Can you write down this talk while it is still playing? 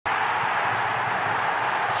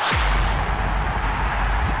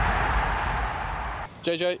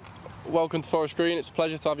JJ, welcome to Forest Green. It's a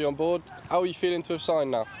pleasure to have you on board. How are you feeling to have signed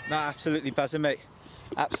now? No, absolutely buzzing, mate.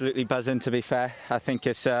 Absolutely buzzing, to be fair. I think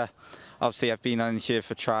it's obviously I've been on here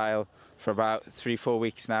for trial for about 3-4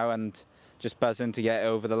 weeks now, and just buzzing to get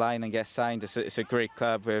over the line and get signed. It's a great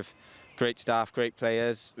club with great staff, great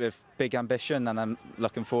players, with big ambition, and I'm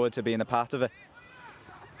looking forward to being a part of it.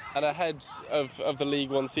 And ahead of the League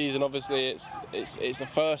One season, obviously it's the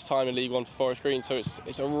first time in League One for Forest Green, so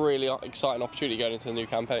it's a really exciting opportunity going into the new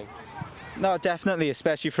campaign. No, definitely,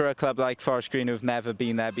 especially for a club like Forest Green who've never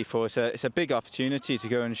been there before. So it's a big opportunity to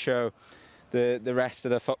go and show the rest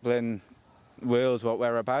of the footballing world what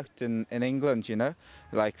we're about in England, you know.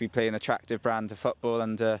 Like, we play an attractive brand of football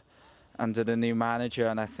under the new manager,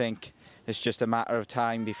 and I think it's just a matter of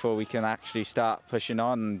time before we can actually start pushing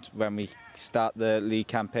on when we start the league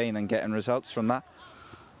campaign and getting results from that.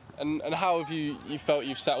 And how have you felt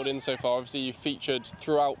you've settled in so far? Obviously you've featured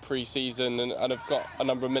throughout pre-season and have got a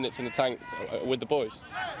number of minutes in the tank with the boys.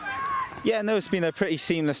 Yeah, no, it's been a pretty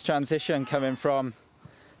seamless transition coming from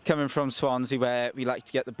Swansea, where we like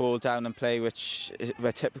to get the ball down and play, which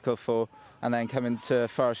we're typical for, and then coming to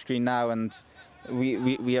Forest Green now, and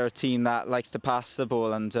we are a team that likes to pass the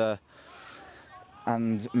ball and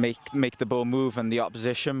make the ball move and the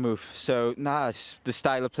opposition move. So the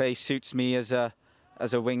style of play suits me as a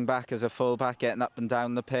wing back, as a full back, getting up and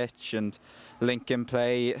down the pitch and linking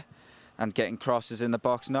play and getting crosses in the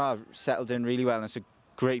box. No, I've settled in really well, and it's a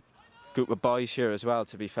great group of boys here as well,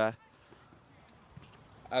 to be fair.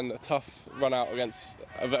 And a tough run out against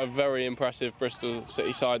a very impressive Bristol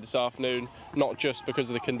City side this afternoon, not just because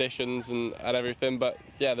of the conditions and everything, but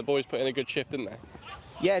yeah, the boys put in a good shift, didn't they?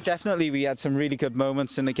 Yeah, definitely. We had some really good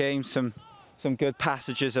moments in the game, some good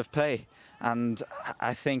passages of play, and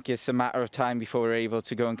I think it's a matter of time before we're able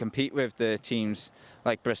to go and compete with the teams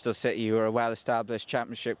like Bristol City, who are a well-established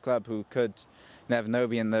championship club who could never know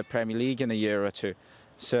be in the Premier League in a year or two.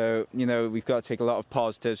 So, you know, we've got to take a lot of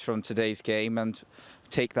positives from today's game and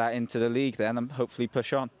take that into the league then and hopefully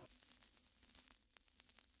push on.